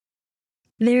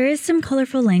There is some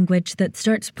colorful language that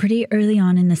starts pretty early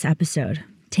on in this episode.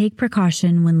 Take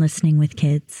precaution when listening with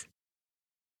kids.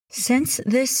 Since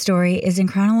this story is in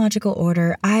chronological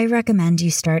order, I recommend you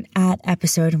start at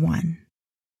episode 1.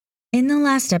 In the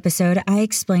last episode, I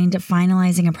explained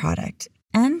finalizing a product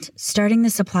and starting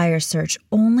the supplier search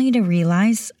only to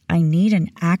realize I need an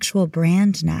actual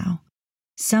brand now.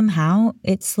 Somehow,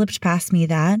 it slipped past me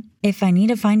that if I need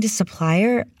to find a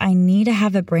supplier, I need to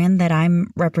have a brand that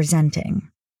I'm representing.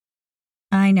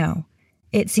 I know,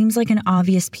 it seems like an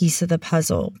obvious piece of the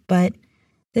puzzle, but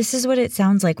this is what it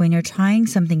sounds like when you're trying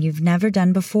something you've never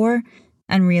done before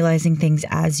and realizing things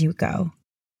as you go.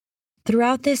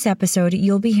 Throughout this episode,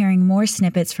 you'll be hearing more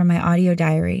snippets from my audio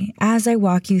diary as I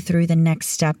walk you through the next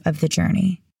step of the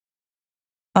journey.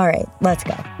 All right, let's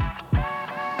go.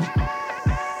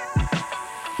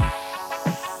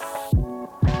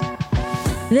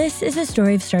 This is a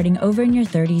story of starting over in your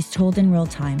 30s told in real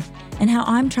time and how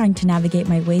I'm trying to navigate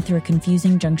my way through a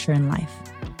confusing juncture in life.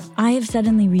 I have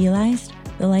suddenly realized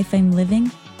the life I'm living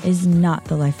is not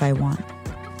the life I want.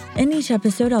 In each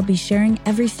episode, I'll be sharing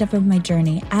every step of my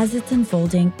journey as it's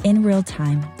unfolding in real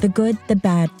time, the good, the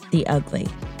bad, the ugly.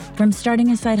 From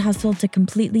starting a side hustle to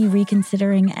completely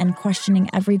reconsidering and questioning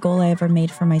every goal I ever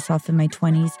made for myself in my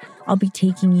 20s, I'll be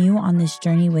taking you on this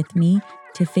journey with me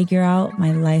to figure out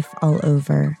my life all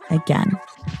over again.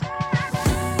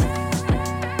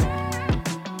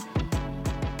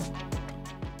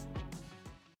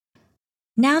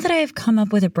 Now that I have come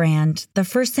up with a brand, the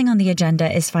first thing on the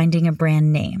agenda is finding a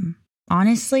brand name.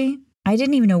 Honestly, I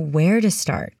didn't even know where to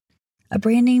start. A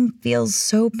brand name feels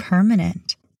so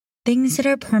permanent. Things that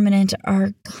are permanent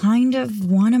are kind of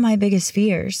one of my biggest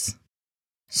fears.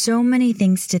 So many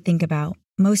things to think about.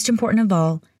 Most important of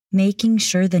all, making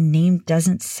sure the name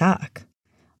doesn't suck.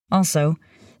 Also,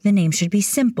 the name should be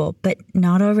simple, but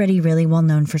not already really well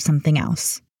known for something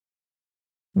else.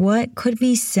 What could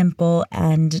be simple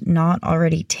and not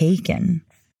already taken?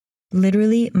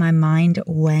 Literally, my mind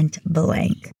went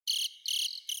blank.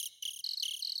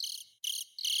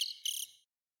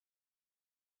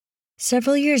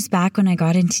 Several years back when I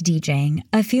got into DJing,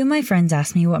 a few of my friends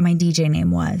asked me what my DJ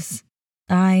name was.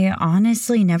 I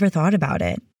honestly never thought about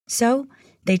it, so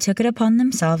they took it upon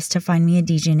themselves to find me a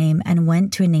DJ name and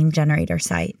went to a name generator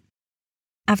site.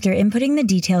 After inputting the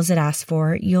details it asked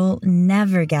for, you'll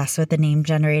never guess what the name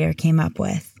generator came up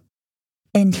with.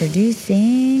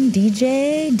 Introducing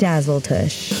DJ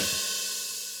Dazzletush.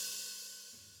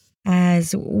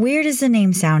 As weird as the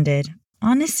name sounded,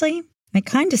 honestly, it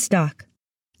kinda stuck.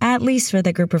 At least for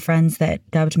the group of friends that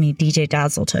dubbed me DJ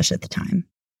Dazzletush at the time.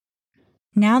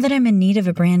 Now that I'm in need of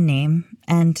a brand name,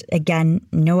 and again,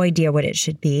 no idea what it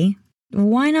should be,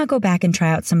 why not go back and try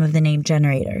out some of the name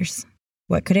generators?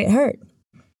 What could it hurt?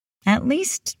 At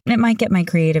least it might get my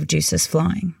creative juices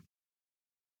flowing.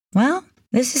 Well,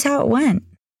 this is how it went.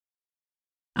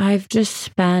 I've just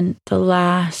spent the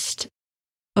last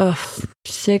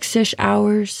 6-ish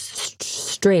hours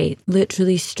straight,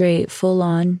 literally straight, full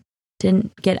on.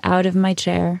 Didn't get out of my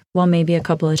chair. Well, maybe a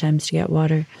couple of times to get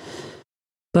water.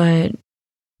 But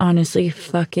honestly,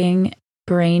 fucking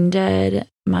brain dead.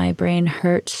 My brain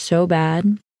hurts so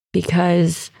bad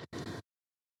because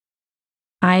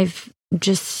I've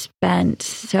just spent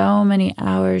so many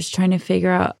hours trying to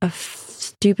figure out a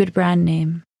stupid brand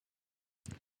name.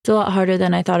 It's a lot harder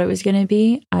than I thought it was going to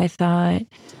be. I thought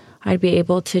I'd be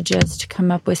able to just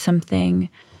come up with something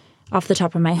off the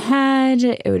top of my head.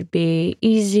 It would be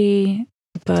easy,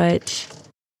 but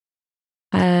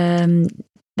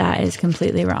that is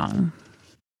completely wrong.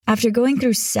 After going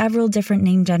through several different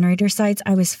name generator sites,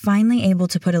 I was finally able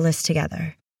to put a list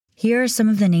together. Here are some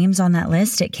of the names on that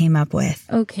list it came up with.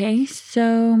 Okay,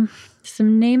 so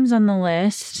some names on the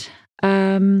list.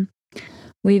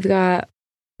 We've got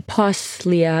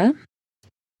Poslia.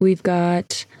 We've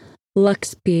got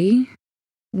Luxby.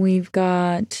 We've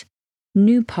got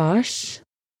New Posh.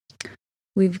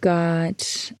 We've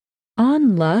got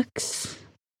On Lux,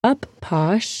 Up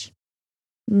Posh,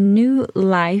 New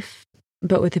Life,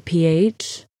 but with a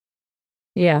PH.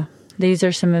 Yeah, these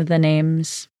are some of the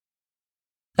names.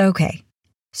 Okay,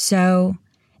 so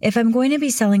if I'm going to be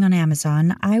selling on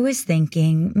Amazon, I was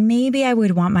thinking maybe I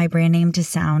would want my brand name to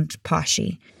sound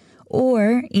poshy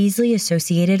or easily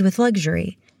associated with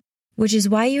luxury, which is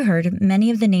why you heard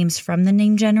many of the names from the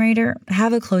name generator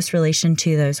have a close relation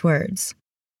to those words.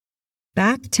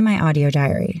 Back to my audio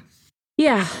diary.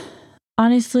 Yeah,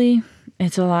 honestly,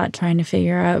 it's a lot trying to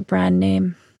figure out brand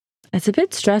name. It's a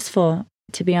bit stressful,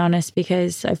 to be honest,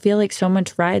 because I feel like so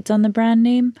much rides on the brand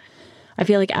name. I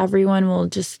feel like everyone will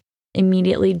just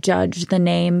immediately judge the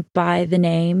name by the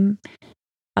name.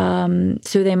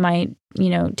 So they might,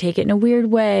 take it in a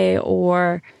weird way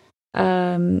or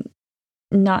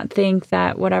not think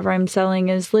that whatever I'm selling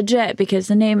is legit because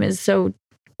the name is so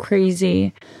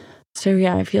crazy. So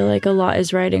yeah, I feel like a lot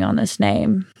is riding on this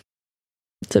name.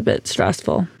 It's a bit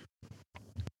stressful.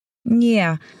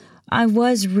 Yeah, I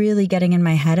was really getting in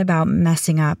my head about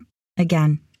messing up.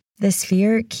 Again, this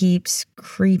fear keeps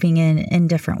creeping in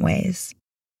different ways.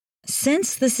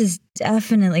 Since this is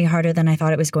definitely harder than I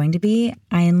thought it was going to be,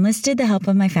 I enlisted the help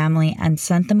of my family and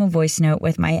sent them a voice note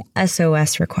with my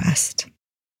SOS request.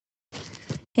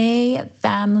 Hey,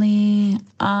 family.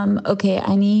 Okay,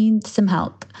 I need some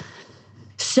help.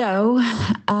 So,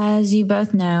 as you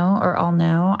both know, or all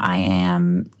know, I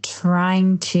am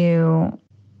trying to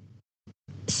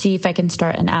see if I can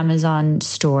start an Amazon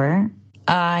store.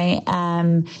 I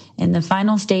am in the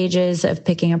final stages of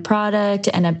picking a product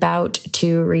and about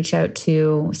to reach out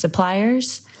to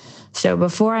suppliers. So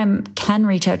before I can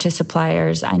reach out to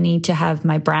suppliers, I need to have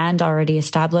my brand already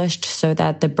established so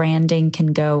that the branding can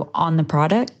go on the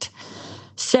product.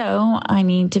 So I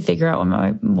need to figure out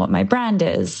what my brand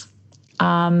is.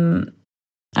 I'm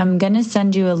going to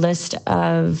send you a list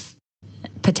of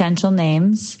potential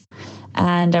names,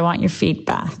 and I want your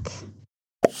feedback.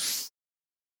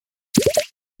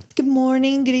 Good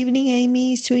morning. Good evening,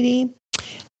 Amy, sweetie.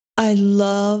 I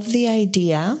love the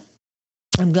idea.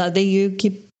 I'm glad that you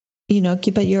keep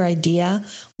at your idea,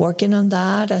 working on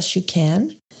that as you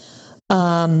can.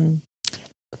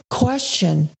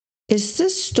 Question, is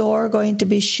this store going to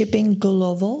be shipping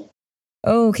global?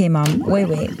 Okay, Mom. Wait.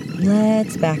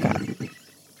 Let's back up.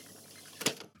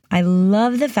 I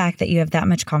love the fact that you have that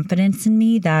much confidence in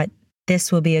me that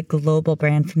this will be a global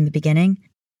brand from the beginning.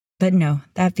 But no,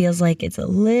 that feels like it's a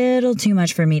little too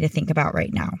much for me to think about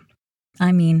right now.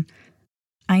 I mean,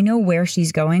 I know where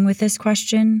she's going with this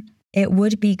question. It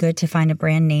would be good to find a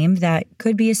brand name that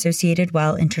could be associated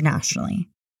well internationally.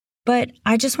 But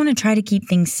I just want to try to keep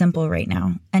things simple right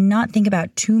now and not think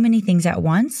about too many things at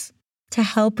once to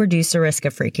help reduce the risk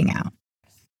of freaking out.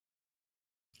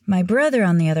 My brother,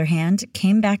 on the other hand,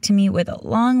 came back to me with a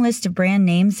long list of brand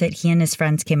names that he and his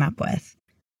friends came up with.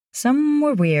 Some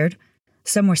were weird,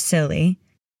 some were silly,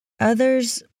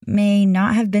 others may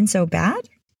not have been so bad.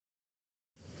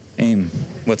 Aim,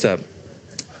 what's up?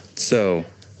 So,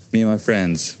 me and my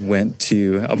friends went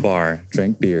to a bar,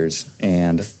 drank beers,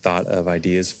 and thought of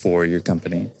ideas for your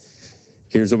company.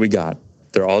 Here's what we got.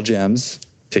 They're all gems.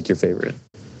 Pick your favorite.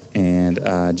 And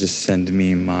just send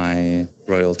me my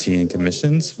royalty and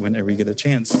commissions whenever you get a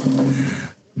chance.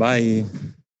 Bye.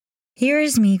 Here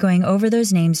is me going over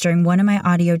those names during one of my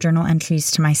audio journal entries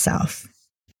to myself.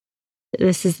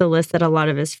 This is the list that a lot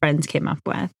of his friends came up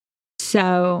with.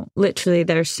 So literally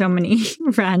there's so many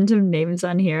random names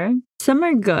on here. Some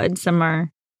are good, some are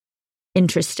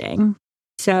interesting.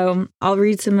 So I'll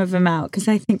read some of them out because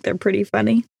I think they're pretty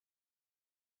funny.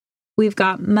 We've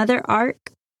got Mother Arc,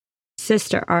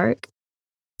 Sister Arc,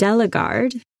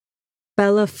 Delagarde,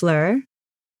 Bella Fleur,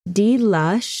 D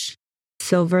Lush,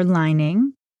 Silver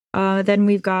Lining. Then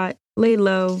we've got Lay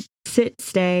Low, Sit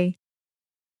Stay,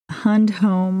 Hund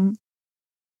Home,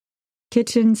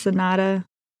 Kitchen Sonata.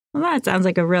 Well, that sounds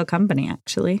like a real company,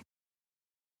 actually.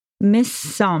 Miss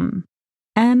Som,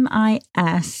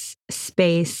 MIS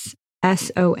space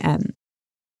SOM.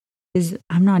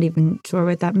 I'm not even sure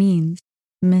what that means.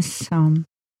 Miss Som.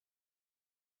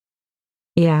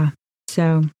 Yeah,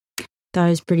 so that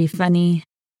was pretty funny.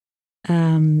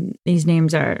 These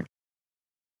names are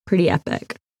pretty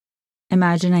epic.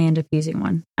 Imagine I end up using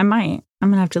one. I might. I'm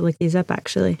going to have to look these up,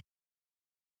 actually.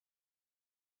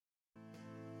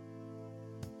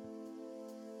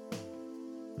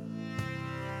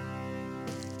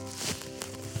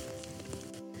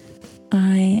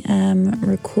 I am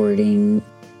recording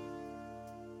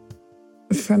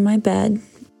from my bed.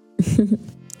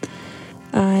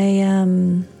 I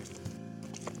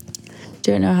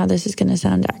don't know how this is going to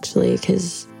sound, actually,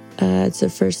 because it's the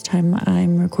first time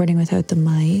I'm recording without the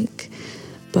mic,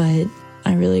 but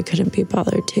I really couldn't be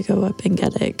bothered to go up and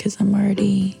get it because I'm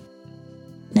already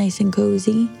nice and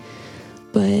cozy.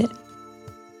 But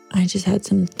I just had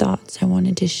some thoughts I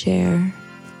wanted to share.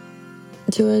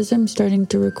 So as I'm starting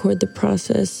to record the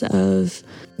process of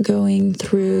going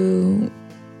through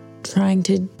trying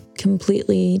to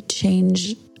completely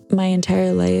change my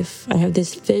entire life, I have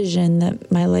this vision that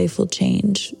my life will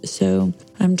change. So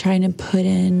I'm trying to put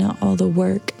in all the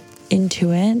work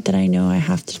into it that I know I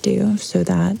have to do so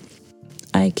that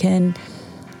I can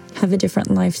have a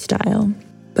different lifestyle.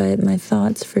 But my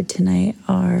thoughts for tonight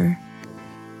are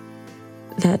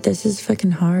that this is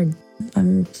fucking hard.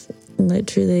 I'm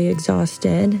literally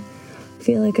exhausted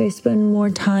feel like I spend more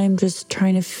time just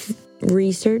trying to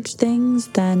research things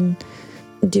than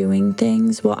doing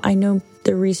things. Well, I know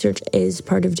the research is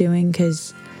part of doing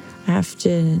because I have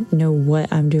to know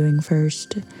what I'm doing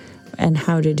first and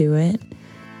how to do it.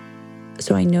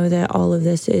 So I know that all of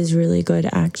this is really good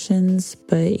actions,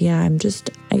 but yeah,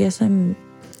 I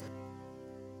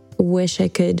wish I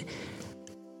could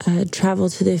travel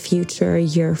to the future a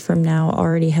year from now,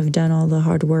 already have done all the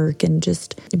hard work and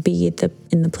just be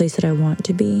in the place that I want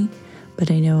to be. But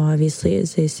I know, obviously,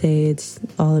 as they say, it's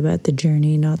all about the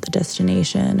journey, not the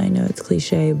destination. I know it's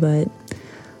cliche, but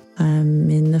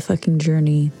I'm in the fucking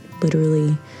journey,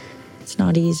 literally. It's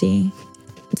not easy.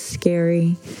 It's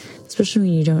scary, especially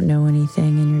when you don't know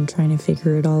anything and you're trying to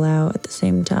figure it all out at the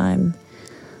same time.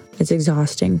 It's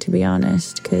exhausting, to be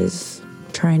honest, because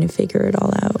trying to figure it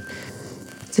all out,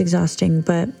 it's exhausting,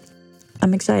 but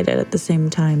I'm excited at the same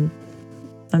time.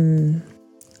 I'm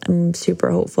super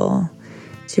hopeful,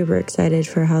 super excited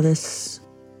for how this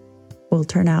will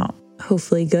turn out.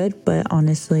 Hopefully good, but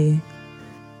honestly,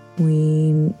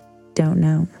 we don't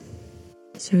know.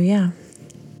 So yeah,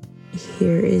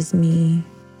 here is me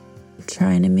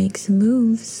trying to make some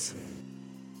moves.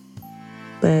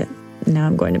 But now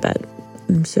I'm going to bed.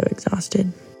 I'm so exhausted.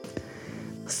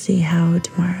 We'll see how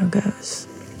tomorrow goes.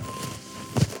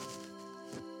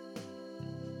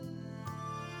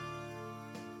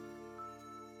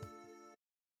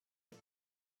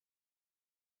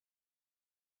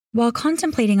 While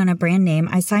contemplating on a brand name,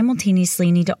 I simultaneously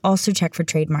need to also check for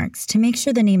trademarks to make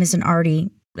sure the name isn't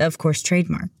already, of course,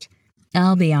 trademarked.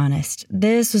 I'll be honest,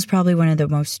 this was probably one of the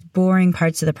most boring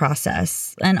parts of the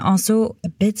process, and also a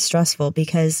bit stressful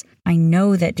because I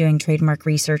know that doing trademark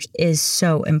research is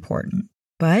so important,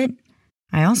 but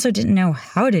I also didn't know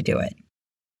how to do it.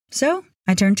 So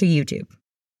I turned to YouTube.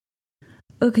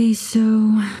 Okay,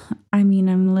 so,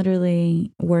 I'm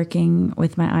literally working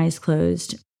with my eyes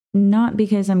closed. Not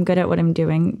because I'm good at what I'm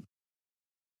doing.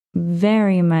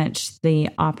 Very much the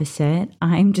opposite.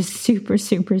 I'm just super,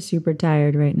 super, super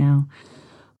tired right now.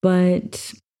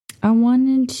 But I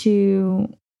wanted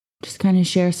to just kind of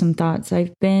share some thoughts.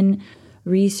 I've been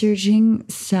researching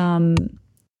some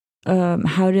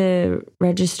how to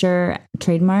register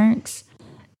trademarks.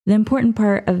 The important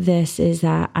part of this is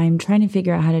that I'm trying to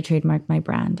figure out how to trademark my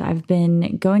brand. I've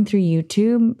been going through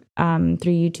YouTube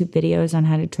videos on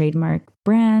how to trademark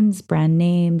brands, brand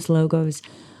names, logos.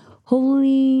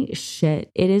 Holy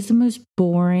shit. It is the most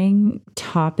boring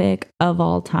topic of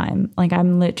all time. Like,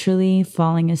 I'm literally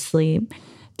falling asleep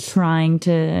trying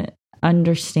to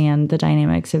understand the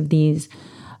dynamics of these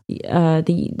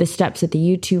the steps that the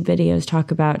YouTube videos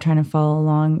talk about, trying to follow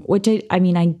along, which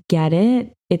I get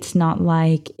it. It's not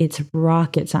like it's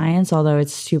rocket science, although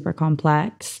it's super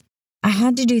complex. I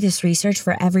had to do this research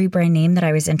for every brand name that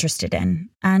I was interested in.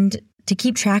 And to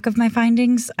keep track of my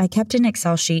findings, I kept an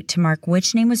Excel sheet to mark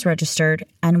which name was registered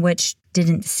and which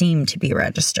didn't seem to be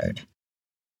registered.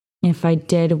 If I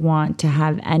did want to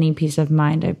have any peace of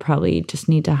mind, I probably just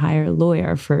need to hire a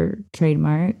lawyer for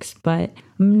trademarks. But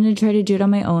I'm going to try to do it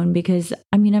on my own because,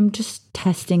 I'm just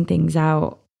testing things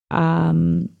out.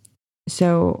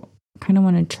 So kind of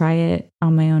want to try it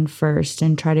on my own first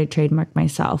and try to trademark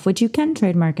myself, which you can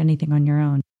trademark anything on your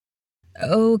own.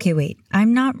 Okay, wait.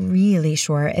 I'm not really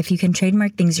sure if you can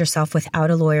trademark things yourself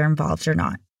without a lawyer involved or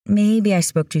not. Maybe I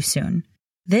spoke too soon.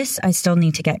 This I still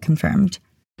need to get confirmed.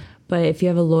 But if you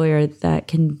have a lawyer that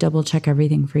can double check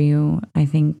everything for you, I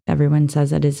think everyone says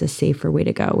that is a safer way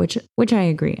to go, which I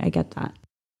agree. I get that.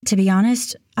 To be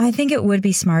honest, I think it would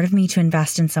be smart of me to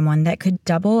invest in someone that could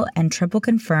double and triple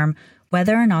confirm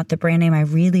whether or not the brand name I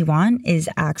really want is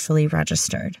actually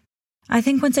registered. I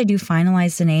think once I do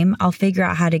finalize the name, I'll figure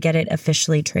out how to get it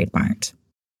officially trademarked.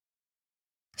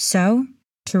 So,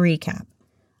 to recap,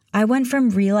 I went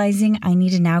from realizing I need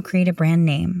to now create a brand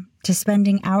name to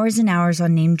spending hours and hours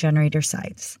on name generator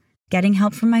sites, getting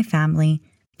help from my family,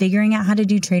 figuring out how to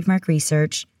do trademark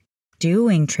research,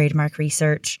 doing trademark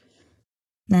research,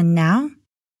 and now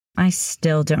I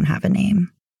still don't have a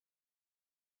name.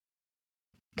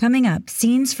 Coming up,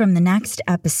 scenes from the next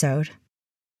episode.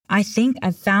 I think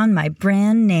I've found my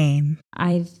brand name.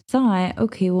 I thought,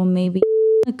 okay, well, maybe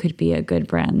it could be a good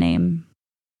brand name,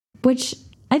 which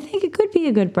I think it could be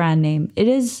a good brand name. It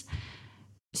is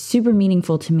super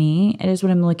meaningful to me. It is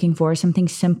what I'm looking for. Something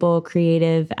simple,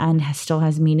 creative, and still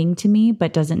has meaning to me,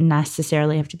 but doesn't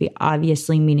necessarily have to be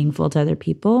obviously meaningful to other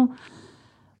people.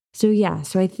 So yeah,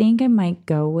 I think I might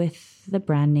go with the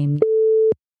brand name.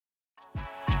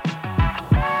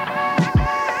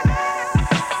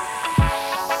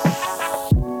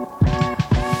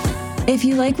 If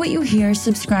you like what you hear,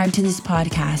 subscribe to this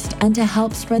podcast. And to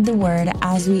help spread the word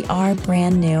as we are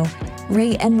brand new,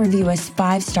 rate and review us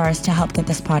 5 stars to help get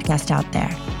this podcast out there.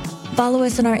 Follow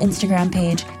us on our Instagram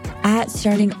page at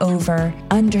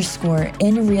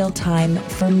startingover_in real-time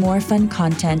for more fun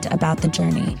content about the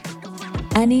journey.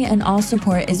 Any and all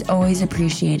support is always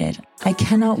appreciated. I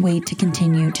cannot wait to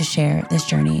continue to share this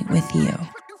journey with you.